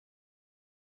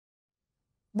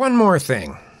One more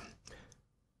thing.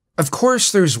 Of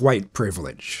course there's white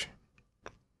privilege.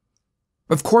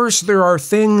 Of course there are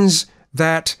things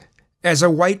that, as a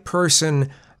white person,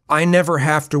 I never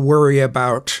have to worry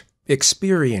about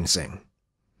experiencing.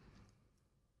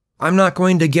 I'm not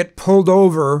going to get pulled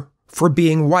over for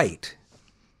being white.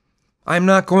 I'm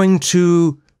not going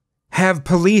to have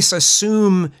police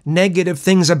assume negative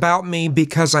things about me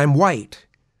because I'm white.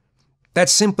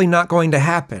 That's simply not going to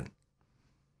happen.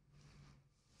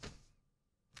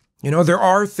 There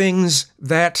are things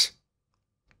that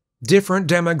different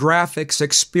demographics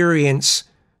experience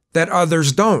that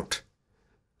others don't.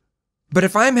 But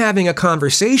if I'm having a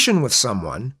conversation with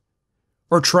someone,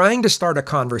 or trying to start a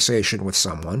conversation with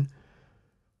someone,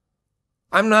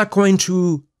 I'm not going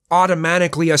to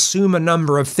automatically assume a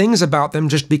number of things about them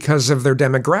just because of their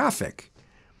demographic.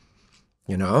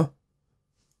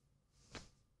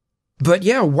 But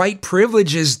yeah, white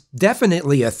privilege is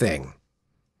definitely a thing.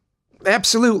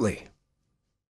 Absolutely.